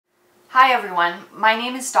Hi everyone, my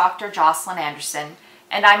name is Dr. Joceline Andersen,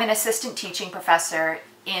 and I'm an assistant teaching professor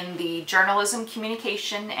in the Journalism,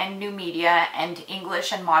 Communication and New Media and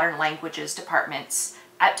English and Modern Languages departments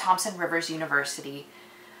at Thompson Rivers University.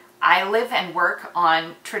 I live and work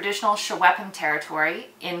on traditional Secwepemc territory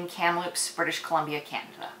in Kamloops, British Columbia,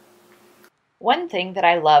 Canada. One thing that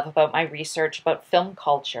I love about my research about film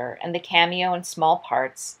culture and the cameo in small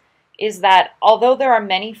parts is that although there are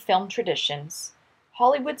many film traditions,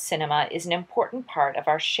 Hollywood cinema is an important part of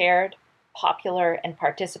our shared, popular, and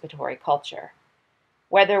participatory culture.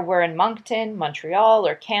 Whether we're in Moncton, Montreal,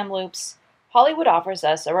 or Kamloops, Hollywood offers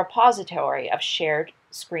us a repository of shared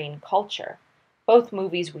screen culture. Both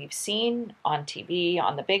movies we've seen on TV,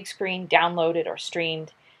 on the big screen, downloaded or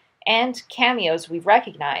streamed, and cameos we've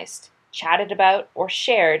recognized, chatted about, or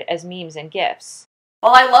shared as memes and GIFs.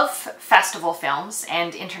 While I love festival films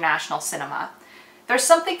and international cinema, there's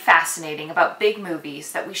something fascinating about big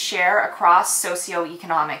movies that we share across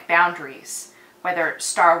socioeconomic boundaries, whether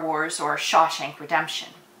Star Wars or Shawshank Redemption.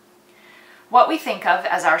 What we think of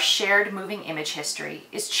as our shared moving image history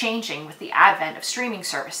is changing with the advent of streaming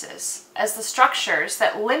services, as the structures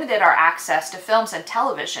that limited our access to films and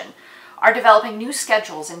television are developing new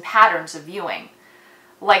schedules and patterns of viewing.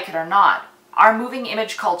 Like it or not, our moving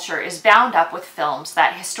image culture is bound up with films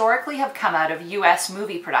that historically have come out of US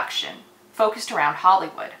movie production, focused around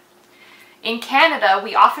Hollywood. In Canada,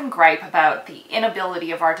 we often gripe about the inability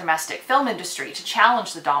of our domestic film industry to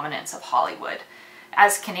challenge the dominance of Hollywood.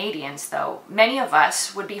 As Canadians, though, many of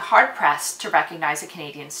us would be hard-pressed to recognize a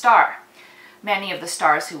Canadian star. Many of the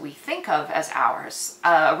stars who we think of as ours,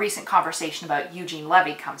 a recent conversation about Eugene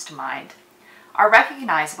Levy comes to mind, are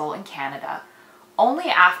recognizable in Canada only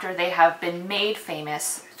after they have been made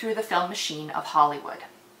famous through the film machine of Hollywood.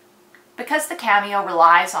 Because the cameo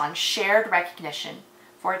relies on shared recognition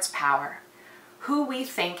for its power, who we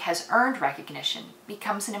think has earned recognition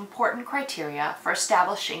becomes an important criteria for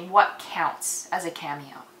establishing what counts as a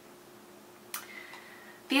cameo.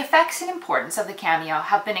 The effects and importance of the cameo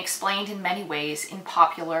have been explained in many ways in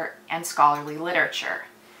popular and scholarly literature.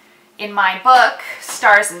 In my book,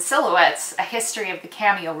 Stars and Silhouettes, A History of the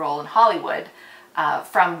Cameo Role in Hollywood,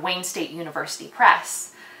 from Wayne State University Press,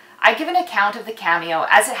 I give an account of the cameo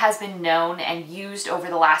as it has been known and used over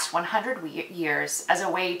the last 100 years as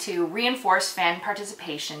a way to reinforce fan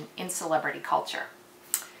participation in celebrity culture.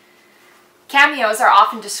 Cameos are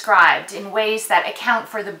often described in ways that account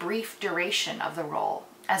for the brief duration of the role,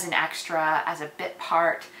 as an extra, as a bit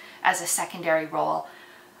part, as a secondary role.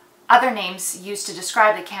 Other names used to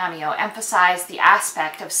describe the cameo emphasize the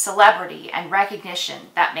aspect of celebrity and recognition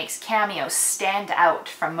that makes cameos stand out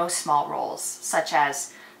from most small roles, such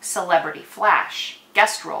as celebrity flash,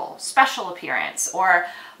 guest role, special appearance, or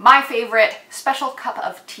my favorite, special cup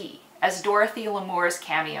of tea, as Dorothy Lamour's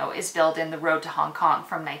cameo is billed in The Road to Hong Kong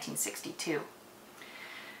from 1962.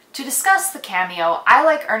 To discuss the cameo, I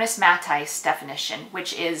like Ernest Matthijs' definition,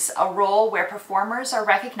 which is a role where performers are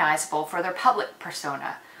recognizable for their public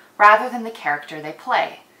persona, rather than the character they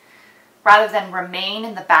play. Rather than remain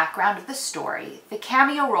in the background of the story, the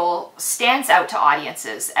cameo role stands out to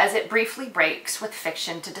audiences as it briefly breaks with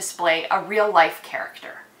fiction to display a real-life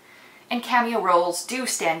character. And cameo roles do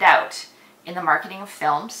stand out in the marketing of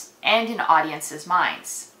films and in audiences'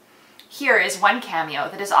 minds. Here is one cameo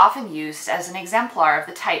that is often used as an exemplar of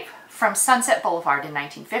the type from Sunset Boulevard in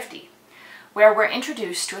 1950, where we're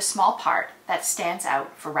introduced to a small part that stands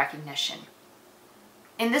out for recognition.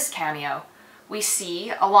 In this cameo, we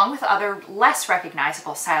see, along with other less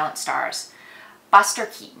recognizable silent stars, Buster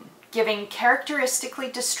Keaton giving characteristically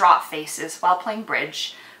distraught faces while playing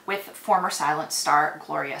bridge with former silent star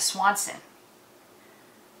Gloria Swanson.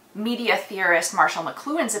 Media theorist Marshall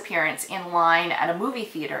McLuhan's appearance in line at a movie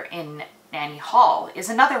theater in Annie Hall is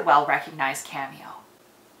another well-recognized cameo.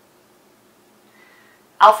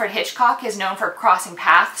 Alfred Hitchcock is known for crossing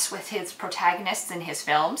paths with his protagonists in his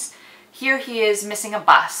films. Here he is missing a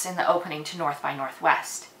bus in the opening to North by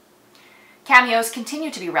Northwest. Cameos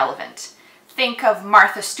continue to be relevant. Think of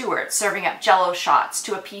Martha Stewart serving up Jell-O shots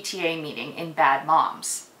to a PTA meeting in Bad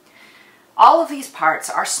Moms. All of these parts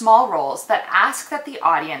are small roles that ask that the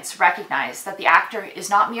audience recognize that the actor is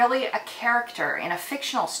not merely a character in a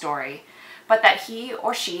fictional story, but that he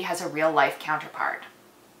or she has a real-life counterpart.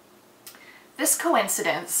 This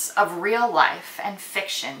coincidence of real life and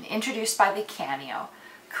fiction introduced by the cameo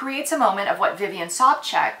creates a moment of what Vivian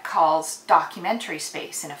Sobchak calls documentary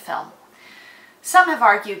space in a film. Some have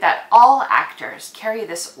argued that all actors carry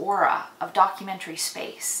this aura of documentary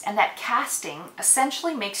space, and that casting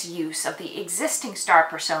essentially makes use of the existing star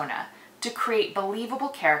persona to create believable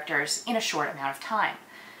characters in a short amount of time.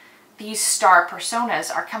 these star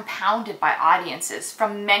personas are compounded by audiences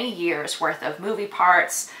from many years worth of movie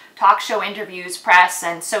parts, talk show interviews, press,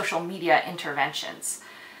 and social media interventions.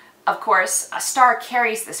 Of course, a star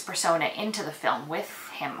carries this persona into the film with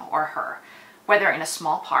him or her, whether in a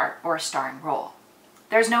small part or a starring role.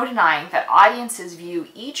 There's no denying that audiences view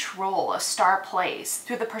each role a star plays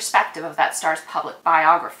through the perspective of that star's public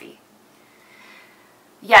biography.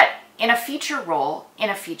 Yet, in a feature role in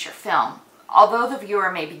a feature film, although the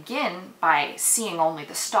viewer may begin by seeing only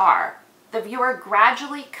the star, the viewer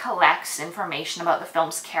gradually collects information about the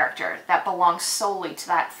film's character that belongs solely to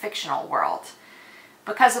that fictional world.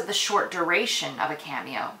 Because of the short duration of a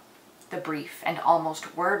cameo, the brief and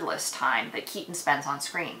almost wordless time that Keaton spends on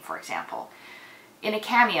screen, for example, in a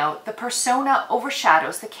cameo, the persona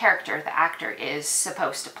overshadows the character the actor is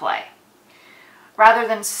supposed to play. Rather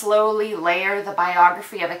than slowly layer the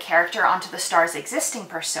biography of a character onto the star's existing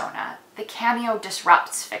persona, the cameo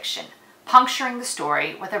disrupts fiction, puncturing the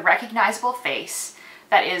story with a recognizable face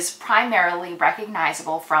that is primarily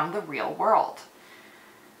recognizable from the real world.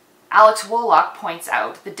 Alex Woloch points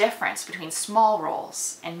out the difference between small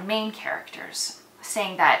roles and main characters,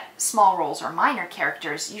 saying that small roles or minor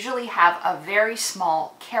characters usually have a very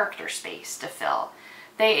small character space to fill.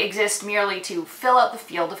 They exist merely to fill out the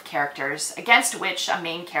field of characters against which a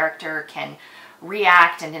main character can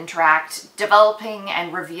react and interact, developing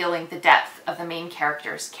and revealing the depth of the main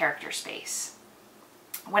character's character space.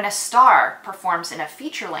 When a star performs in a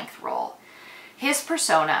feature-length role, his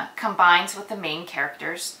persona combines with the main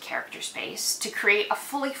character's character space to create a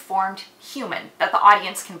fully formed human that the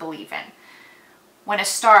audience can believe in. When a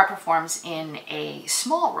star performs in a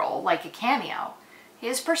small role, like a cameo,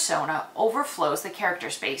 his persona overflows the character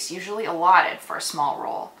space usually allotted for a small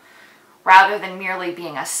role. Rather than merely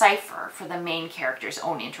being a cipher for the main character's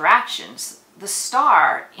own interactions, the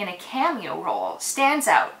star in a cameo role stands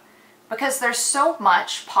out because there's so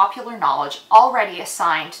much popular knowledge already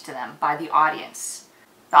assigned to them by the audience.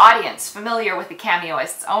 The audience, familiar with the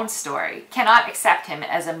cameoist's own story, cannot accept him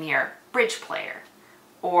as a mere bridge player,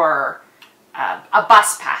 or a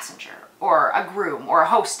bus passenger, or a groom, or a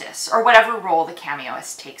hostess, or whatever role the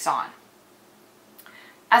cameoist takes on.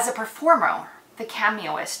 As a performer, the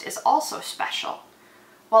cameoist is also special.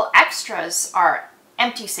 While extras are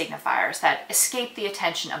empty signifiers that escape the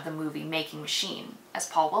attention of the movie-making machine, as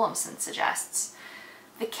Paul Williamson suggests,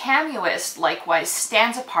 the cameoist likewise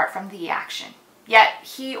stands apart from the action, yet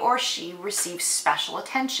he or she receives special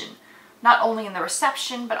attention, not only in the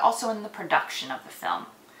reception but also in the production of the film.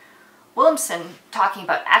 Williamson, talking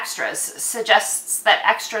about extras, suggests that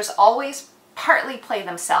extras always partly play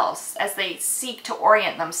themselves as they seek to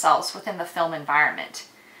orient themselves within the film environment.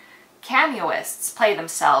 Cameoists play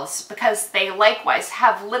themselves because they likewise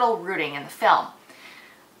have little rooting in the film.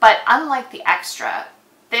 But unlike the extra,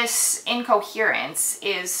 this incoherence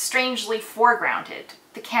is strangely foregrounded.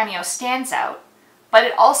 The cameo stands out, but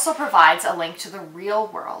it also provides a link to the real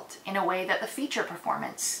world in a way that the feature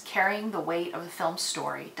performance, carrying the weight of the film's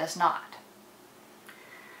story, does not.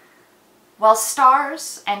 While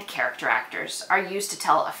stars and character actors are used to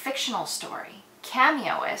tell a fictional story,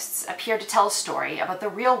 cameoists appear to tell a story about the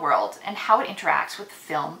real world and how it interacts with the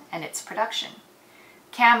film and its production.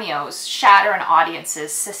 Cameos shatter an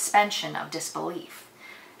audience's suspension of disbelief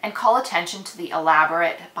and call attention to the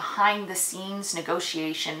elaborate, behind-the-scenes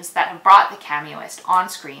negotiations that have brought the cameoist on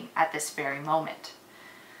screen at this very moment.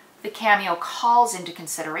 The cameo calls into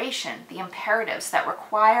consideration the imperatives that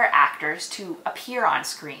require actors to appear on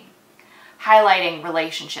screen, highlighting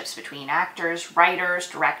relationships between actors, writers,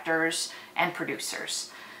 directors, and producers.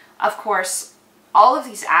 Of course, all of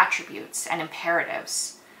these attributes and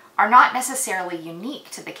imperatives are not necessarily unique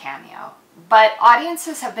to the cameo, but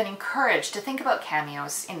audiences have been encouraged to think about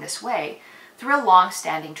cameos in this way through a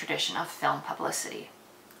long-standing tradition of film publicity.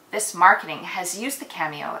 This marketing has used the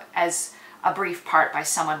cameo as a brief part by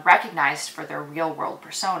someone recognized for their real-world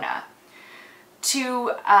persona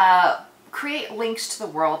to create links to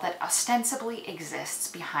the world that ostensibly exists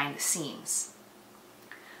behind the scenes.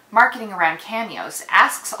 Marketing around cameos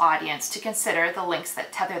asks audience to consider the links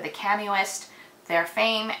that tether the cameoist, their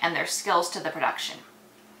fame, and their skills to the production.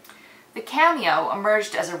 The cameo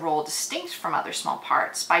emerged as a role distinct from other small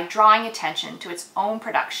parts by drawing attention to its own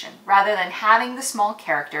production rather than having the small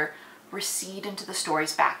character recede into the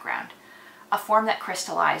story's background, a form that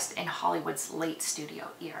crystallized in Hollywood's late studio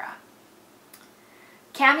era.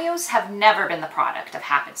 Cameos have never been the product of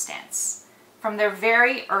happenstance. From their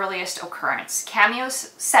very earliest occurrence,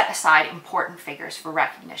 cameos set aside important figures for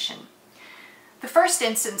recognition. The first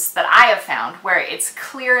instance that I have found where it's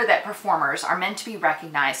clear that performers are meant to be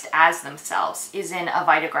recognized as themselves is in A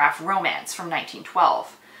Vitagraph Romance from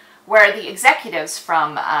 1912, where the executives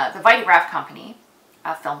from the Vitagraph company,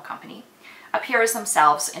 a film company, appear as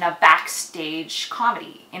themselves in a backstage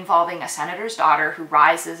comedy involving a senator's daughter who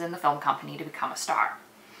rises in the film company to become a star.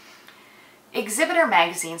 Exhibitor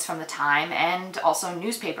magazines from the time, and also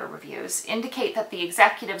newspaper reviews, indicate that the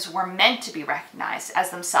executives were meant to be recognized as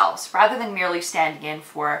themselves, rather than merely standing in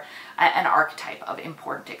for an archetype of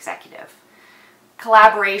important executive.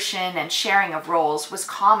 Collaboration and sharing of roles was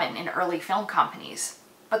common in early film companies,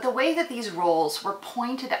 but the way that these roles were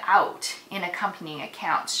pointed out in accompanying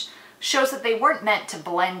accounts shows that they weren't meant to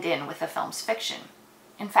blend in with the film's fiction.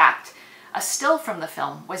 In fact, a still from the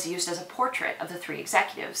film was used as a portrait of the three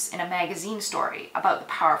executives in a magazine story about the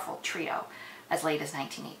powerful trio as late as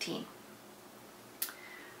 1918.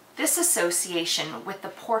 This association with the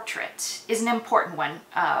portrait is an important one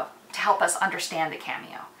to help us understand the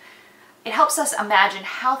cameo. It helps us imagine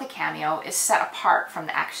how the cameo is set apart from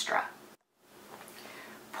the extra.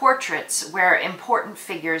 Portraits, where important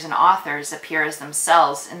figures and authors appear as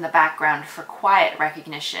themselves in the background for quiet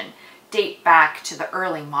recognition, date back to the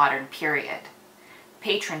early modern period.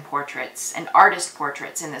 Patron portraits, and artist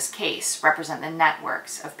portraits in this case, represent the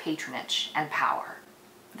networks of patronage and power.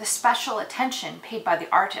 The special attention paid by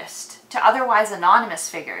the artist to otherwise anonymous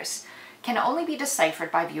figures can only be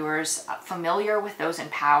deciphered by viewers familiar with those in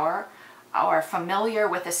power, or familiar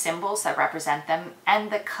with the symbols that represent them, and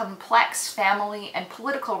the complex family and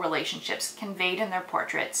political relationships conveyed in their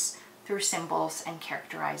portraits through symbols and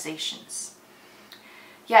characterizations.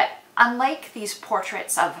 Yet, unlike these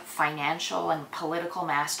portraits of financial and political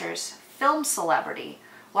masters, film celebrity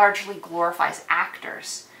largely glorifies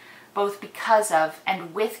actors, both because of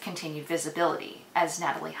and with continued visibility, as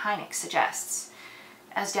Natalie Hynek suggests.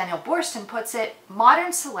 As Daniel Boorstin puts it,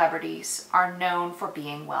 modern celebrities are known for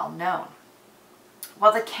being well known.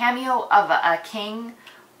 While the cameo of a king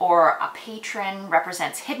or a patron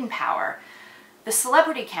represents hidden power, the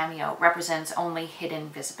celebrity cameo represents only hidden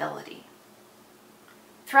visibility.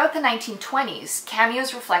 Throughout the 1920s,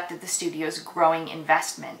 cameos reflected the studio's growing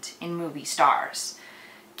investment in movie stars.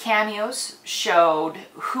 Cameos showed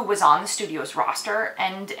who was on the studio's roster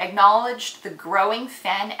and acknowledged the growing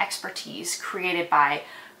fan expertise created by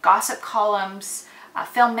gossip columns,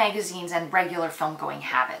 film magazines, and regular film-going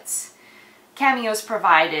habits. Cameos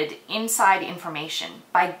provided inside information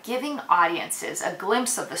by giving audiences a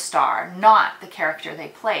glimpse of the star, not the character they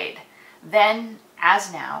played. Then,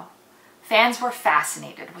 as now, fans were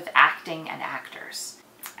fascinated with acting and actors.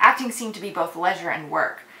 Acting seemed to be both leisure and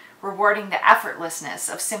work, rewarding the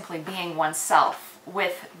effortlessness of simply being oneself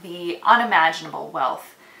with the unimaginable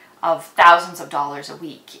wealth of thousands of dollars a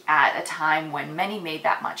week at a time when many made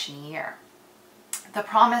that much in a year. The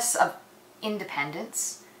promise of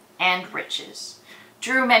independence and riches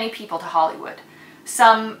drew many people to Hollywood,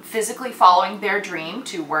 some physically following their dream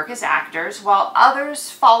to work as actors, while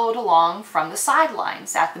others followed along from the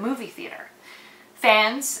sidelines at the movie theater.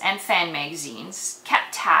 Fans and fan magazines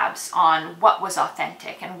kept tabs on what was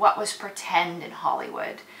authentic and what was pretend in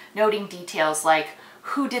Hollywood, noting details like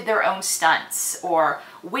who did their own stunts or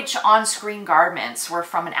which on-screen garments were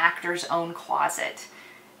from an actor's own closet.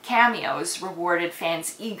 Cameos rewarded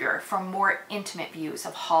fans eager for more intimate views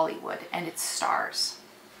of Hollywood and its stars.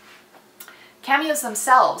 Cameos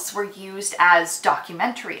themselves were used as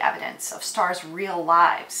documentary evidence of stars' real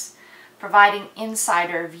lives, providing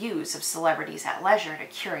insider views of celebrities at leisure to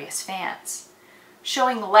curious fans.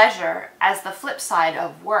 Showing leisure as the flip side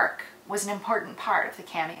of work was an important part of the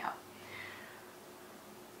cameo.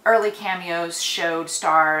 Early cameos showed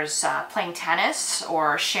stars playing tennis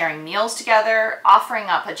or sharing meals together, offering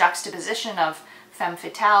up a juxtaposition of femme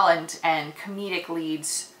fatale and comedic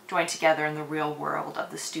leads joined together in the real world of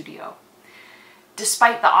the studio.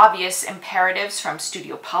 Despite the obvious imperatives from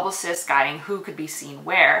studio publicists guiding who could be seen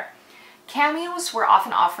where, cameos were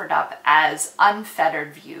often offered up as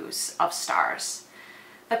unfettered views of stars.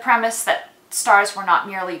 The premise that stars were not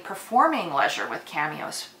merely performing leisure with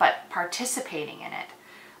cameos, but participating in it,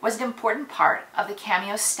 was an important part of the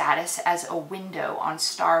cameo's status as a window on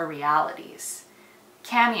star realities.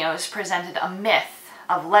 Cameos presented a myth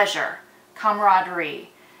of leisure, camaraderie,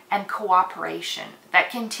 and cooperation that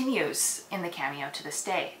continues in the cameo to this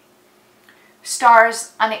day.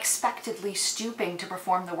 Stars unexpectedly stooping to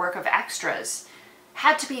perform the work of extras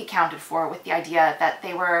had to be accounted for with the idea that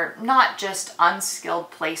they were not just unskilled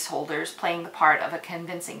placeholders playing the part of a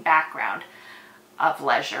convincing background of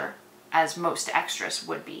leisure, as most extras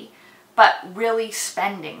would be, but really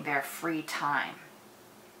spending their free time.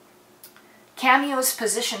 Cameos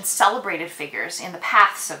position celebrated figures in the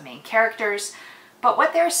paths of main characters, but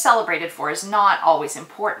what they're celebrated for is not always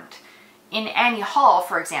important. In Annie Hall,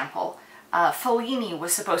 for example, Fellini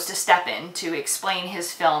was supposed to step in to explain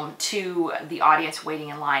his film to the audience waiting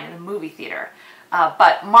in line in a movie theater.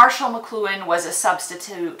 But Marshall McLuhan was a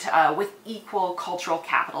substitute with equal cultural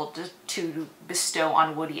capital to bestow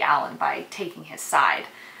on Woody Allen by taking his side.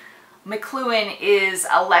 McLuhan is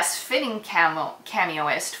a less fitting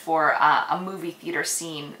cameoist for a movie theater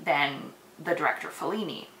scene than the director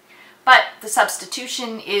Fellini. But the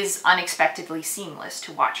substitution is unexpectedly seamless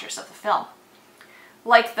to watchers of the film.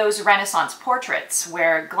 Like those Renaissance portraits,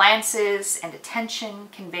 where glances and attention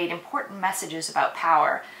conveyed important messages about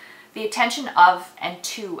power, the attention of and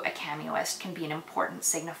to a cameoist can be an important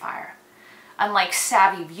signifier. Unlike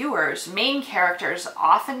savvy viewers, main characters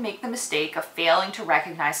often make the mistake of failing to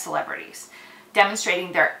recognize celebrities,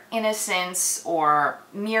 demonstrating their innocence or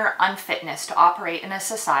mere unfitness to operate in a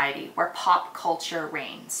society where pop culture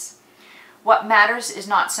reigns. What matters is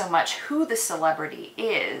not so much who the celebrity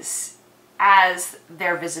is, as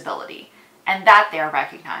their visibility, and that they are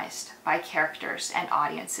recognized by characters and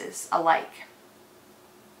audiences alike.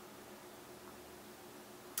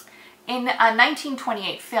 In a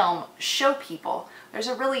 1928 film, Show People, there's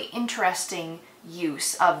a really interesting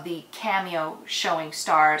use of the cameo showing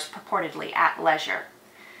stars purportedly at leisure.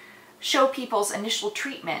 Show People's initial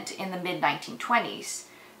treatment in the mid-1920s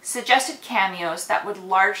suggested cameos that would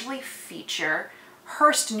largely feature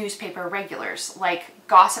Hearst newspaper regulars like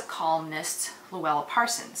gossip columnist Luella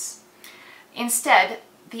Parsons. Instead,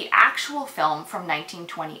 the actual film from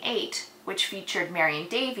 1928, which featured Marion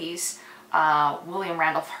Davies, William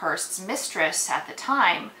Randolph Hearst's mistress at the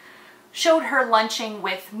time, showed her lunching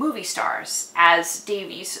with movie stars, as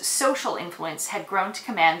Davies' social influence had grown to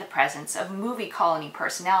command the presence of movie colony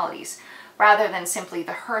personalities, rather than simply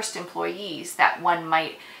the Hearst employees that one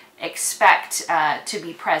might expect to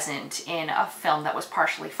be present in a film that was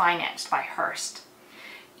partially financed by Hearst.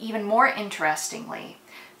 Even more interestingly,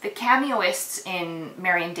 the cameoists in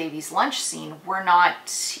Marion Davies' lunch scene were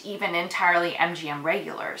not even entirely MGM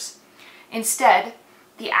regulars. Instead,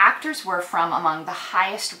 the actors were from among the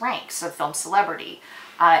highest ranks of film celebrity,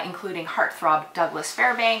 including heartthrob Douglas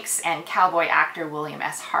Fairbanks and cowboy actor William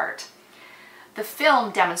S. Hart. The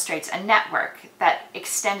film demonstrates a network that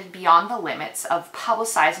extended beyond the limits of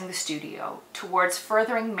publicizing the studio towards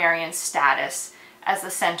furthering Marion's status as the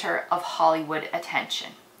center of Hollywood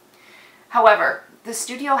attention. However, the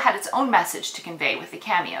studio had its own message to convey with the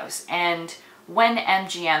cameos, and when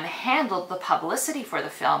MGM handled the publicity for the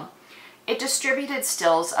film, it distributed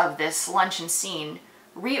stills of this luncheon scene,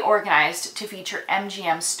 reorganized to feature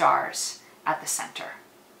MGM stars at the center.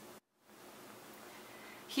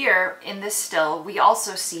 Here, in this still, we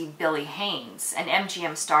also see Billy Haynes, an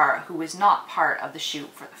MGM star who was not part of the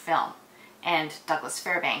shoot for the film, and Douglas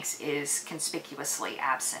Fairbanks is conspicuously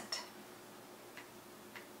absent.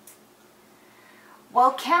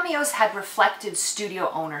 While cameos had reflected studio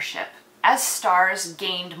ownership, as stars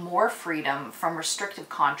gained more freedom from restrictive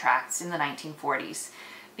contracts in the 1940s,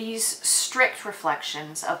 these strict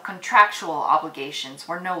reflections of contractual obligations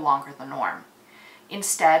were no longer the norm.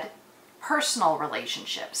 Instead, personal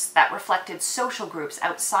relationships that reflected social groups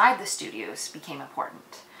outside the studios became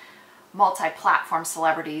important. Multi-platform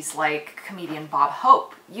celebrities like comedian Bob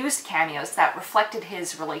Hope used cameos that reflected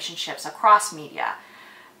his relationships across media.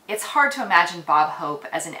 It's hard to imagine Bob Hope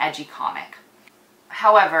as an edgy comic.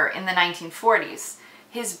 However, in the 1940s,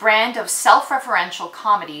 his brand of self-referential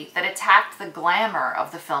comedy that attacked the glamour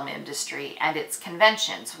of the film industry and its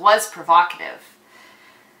conventions was provocative.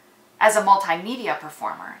 As a multimedia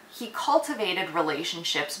performer, he cultivated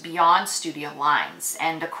relationships beyond studio lines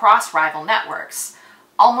and across rival networks.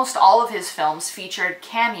 Almost all of his films featured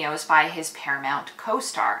cameos by his Paramount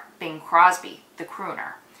co-star, Bing Crosby, the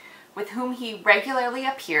crooner, with whom he regularly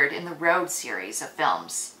appeared in the Road series of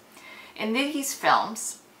films. In these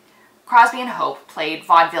films, Crosby and Hope played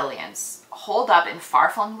vaudevillians, holed up in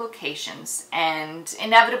far-flung locations and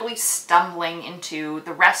inevitably stumbling into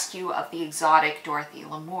the rescue of the exotic Dorothy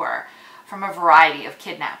Lamour from a variety of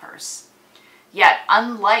kidnappers. Yet,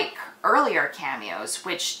 unlike earlier cameos,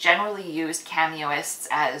 which generally used cameoists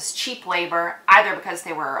as cheap labor, either because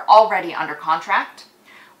they were already under contract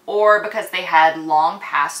or because they had long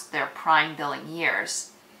passed their prime billing years,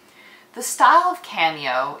 the style of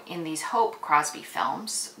cameo in these Hope Crosby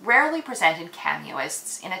films rarely presented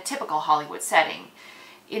cameoists in a typical Hollywood setting.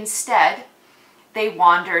 Instead, they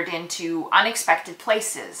wandered into unexpected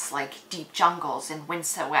places like deep jungles and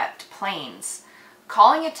windswept plains,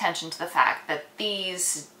 calling attention to the fact that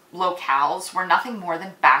these locales were nothing more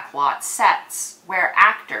than backlot sets where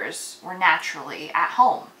actors were naturally at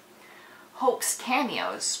home. Hope's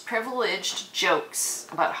cameos privileged jokes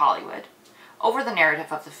about Hollywood over the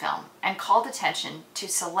narrative of the film and called attention to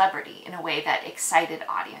celebrity in a way that excited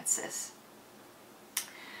audiences.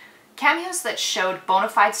 Cameos that showed bona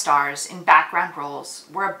fide stars in background roles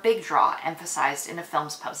were a big draw emphasized in a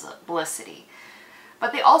film's publicity,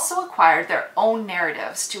 but they also acquired their own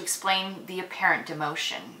narratives to explain the apparent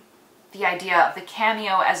demotion. The idea of the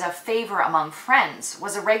cameo as a favor among friends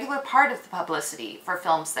was a regular part of the publicity for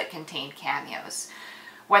films that contained cameos,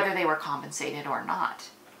 whether they were compensated or not.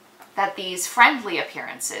 That these friendly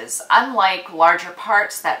appearances, unlike larger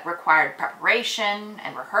parts that required preparation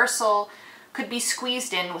and rehearsal, could be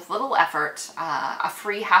squeezed in with little effort, a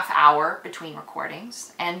free half hour between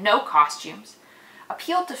recordings, and no costumes,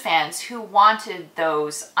 appealed to fans who wanted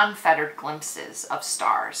those unfettered glimpses of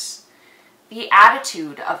stars. The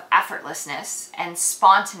attitude of effortlessness and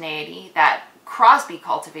spontaneity that Crosby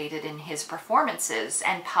cultivated in his performances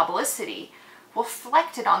and publicity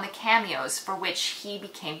reflected on the cameos for which he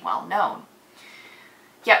became well known.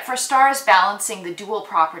 Yet for stars balancing the dual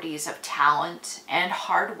properties of talent and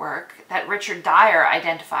hard work that Richard Dyer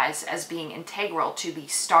identifies as being integral to the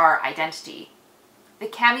star identity, the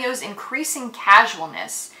cameo's increasing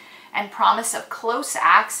casualness and promise of close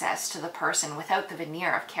access to the person without the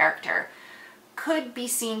veneer of character could be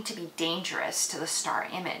seen to be dangerous to the star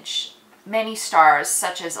image. Many stars,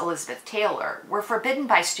 such as Elizabeth Taylor, were forbidden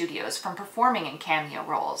by studios from performing in cameo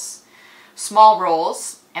roles. Small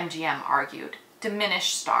roles, MGM argued,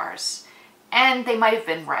 diminish stars, and they might have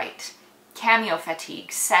been right. Cameo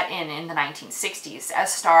fatigue set in the 1960s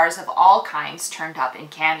as stars of all kinds turned up in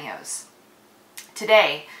cameos.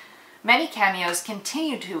 Today, many cameos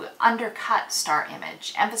continue to undercut star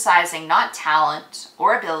image, emphasizing not talent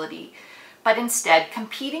or ability, but instead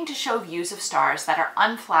competing to show views of stars that are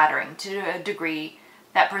unflattering to a degree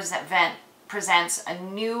that presents a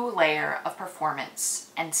new layer of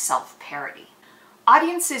performance and self-parody.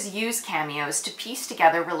 Audiences use cameos to piece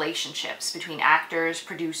together relationships between actors,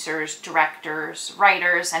 producers, directors,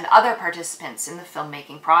 writers, and other participants in the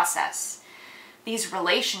filmmaking process. These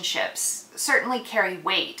relationships certainly carry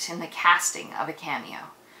weight in the casting of a cameo.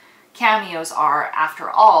 Cameos are, after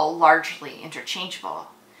all, largely interchangeable.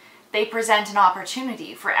 They present an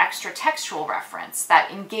opportunity for extra textual reference that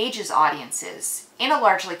engages audiences in a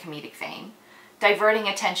largely comedic vein, diverting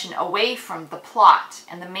attention away from the plot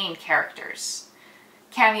and the main characters.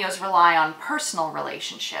 Cameos rely on personal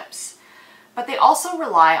relationships, but they also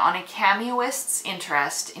rely on a cameoist's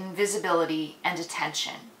interest in visibility and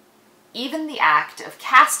attention. Even the act of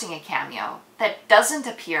casting a cameo that doesn't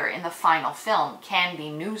appear in the final film can be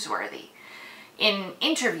newsworthy. In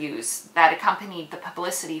interviews that accompanied the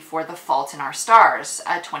publicity for The Fault in Our Stars,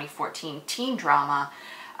 a 2014 teen drama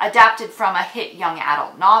adapted from a hit young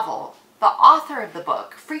adult novel, the author of the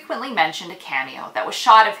book frequently mentioned a cameo that was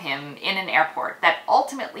shot of him in an airport that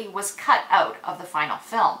ultimately was cut out of the final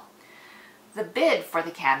film. The bid for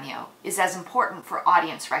the cameo is as important for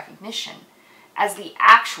audience recognition as the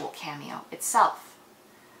actual cameo itself.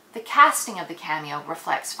 The casting of the cameo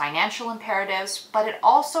reflects financial imperatives, but it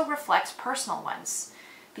also reflects personal ones.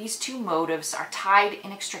 These two motives are tied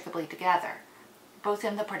inextricably together, both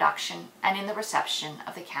in the production and in the reception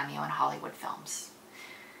of the cameo in Hollywood films.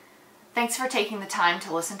 Thanks for taking the time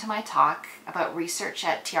to listen to my talk about research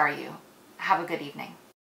at TRU. Have a good evening.